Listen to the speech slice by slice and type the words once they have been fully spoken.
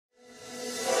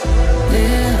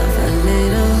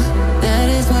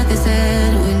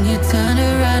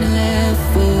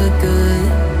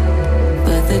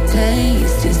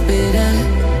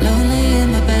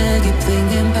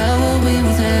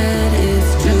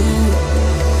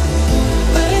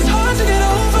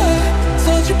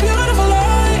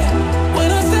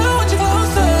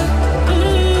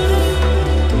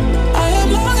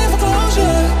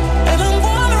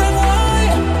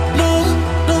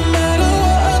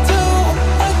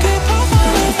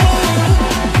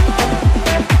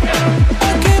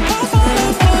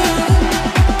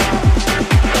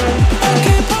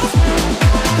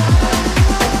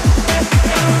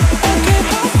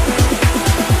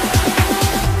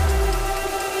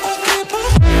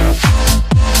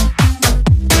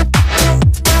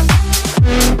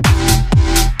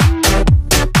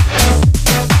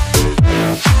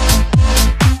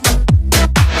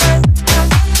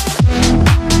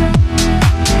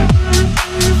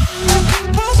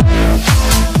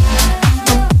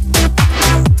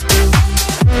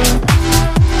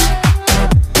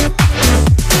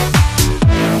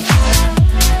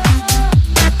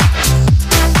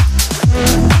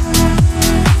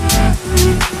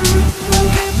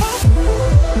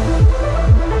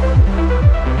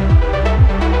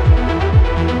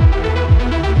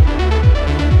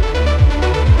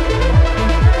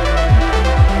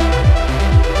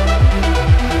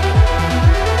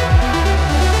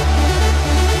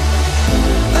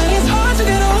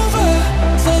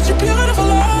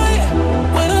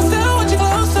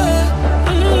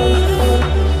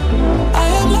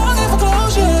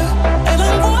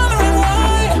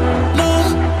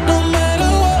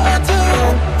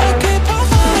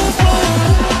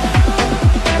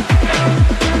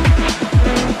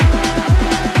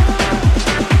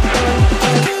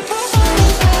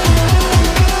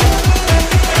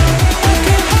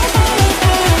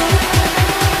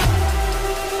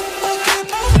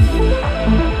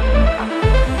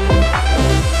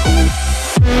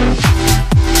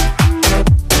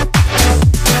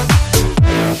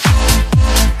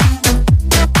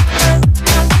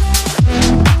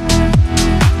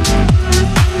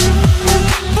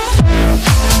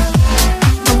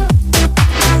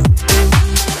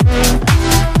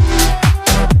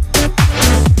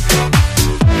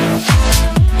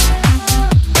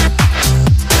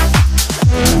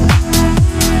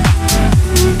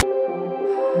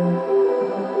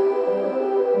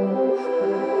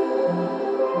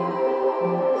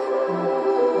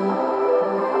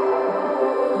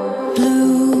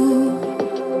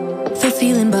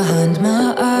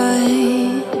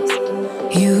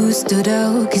stood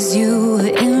out 'cause you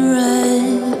were in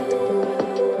red.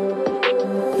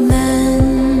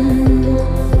 Men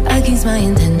against my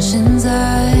intentions,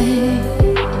 I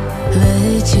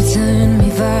let you turn me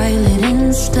violet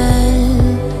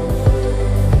instead.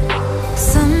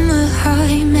 Summer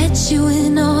high, met you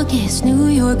in August. New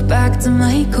York, back to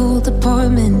my cold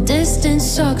apartment. Distance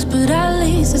sucks, but at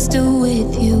least I'm still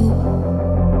with you.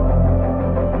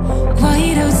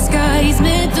 White out skies,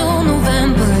 middle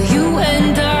November. You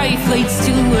and I, flights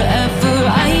to wherever.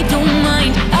 I don't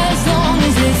mind, as long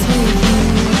as it's with you.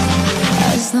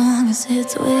 As long as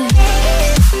it's with you.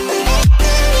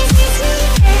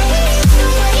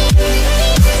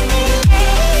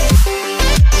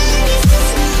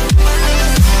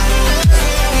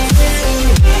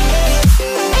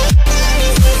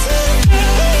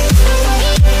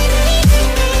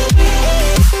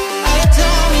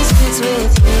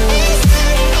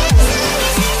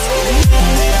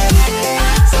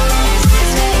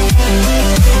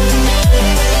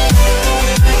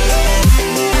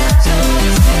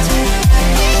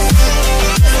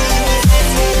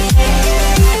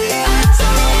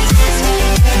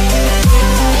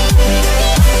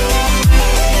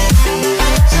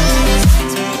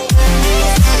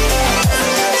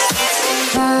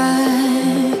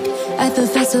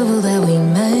 That we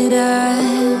met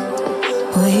at,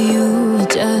 where you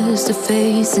were just a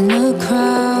face in a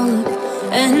crowd.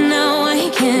 And now I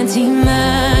can't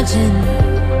imagine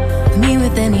me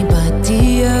with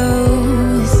anybody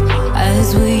else. As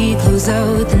we close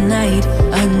out the night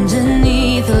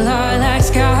underneath the lilac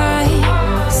sky.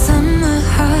 Summer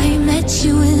high, met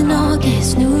you in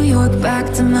August. New York, back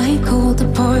to my cold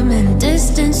apartment.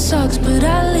 Distance sucks, but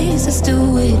at least I'm still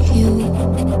with you.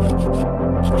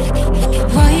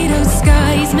 White out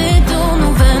skies, middle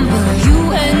November. You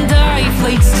and I,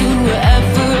 flights to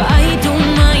wherever. I don't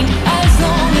mind, as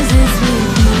long as it's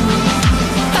with you.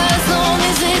 As long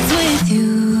as it's with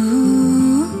you.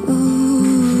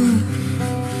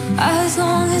 As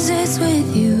long as it's with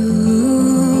you.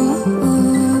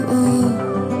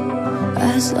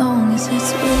 As long as it's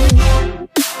with you.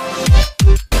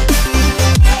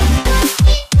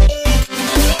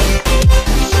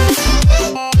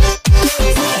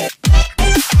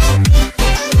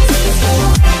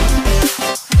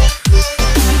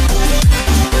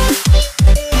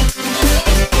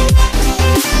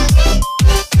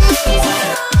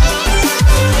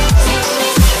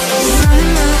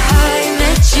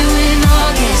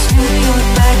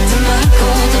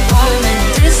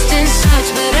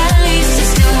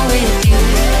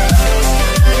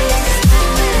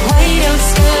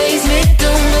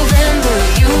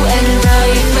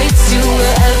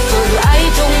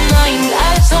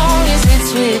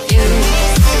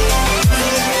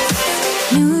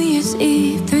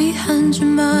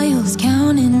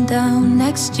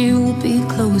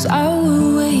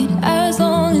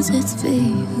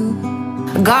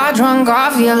 Got drunk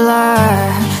off your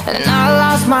love, and I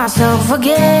lost myself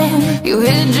again. You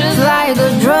hit just like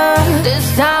a drug. This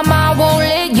time I won't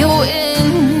let you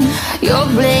in. You're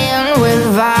playing with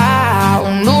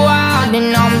fire. No, I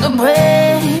didn't I'm the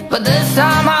prey, but this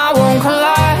time I won't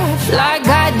collapse like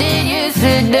I did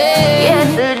yesterday.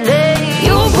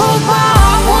 You broke my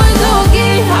heart once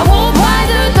again. I won't buy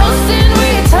the dust in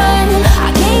return. I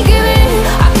can't give it,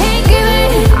 I can't give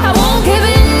it, I won't give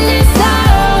it this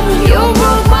time. You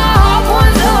broke my heart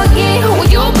once again. When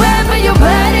you're bad, but you're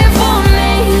bad it for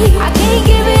me. I can't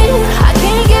give it, I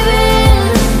can't give it.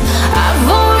 I've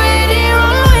already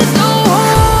run with the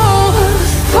wolves.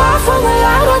 Far from the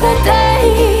light of the day.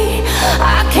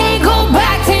 I can't go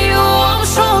back to you, I'm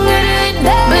stronger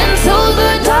today. Been to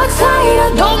the dark side, I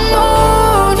don't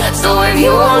know. So if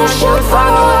you wanna shoot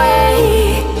far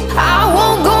away, I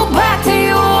won't go back to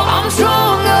you. I'm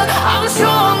stronger, I'm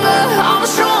stronger, I'm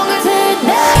stronger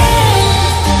today.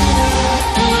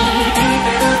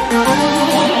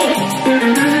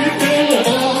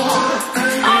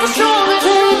 I'm stronger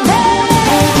today.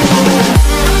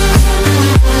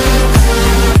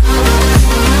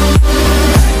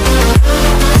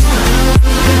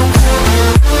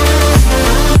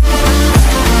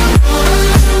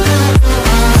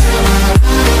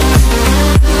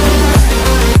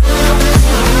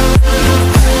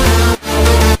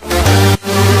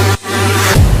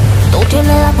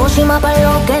 Próxima para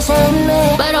enloquecerme,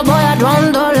 pero voy a draw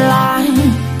the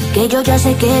line. Que yo ya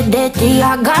sé que es de ti.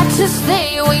 I got to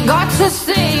stay away, got to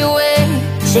stay away.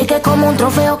 Sé que como un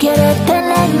trofeo quieres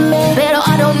tenerme, pero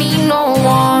I don't need no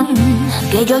one.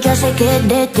 Que yo ya sé que es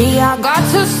de ti. I got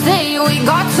to stay away,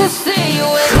 got to stay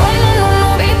away. No, no, no.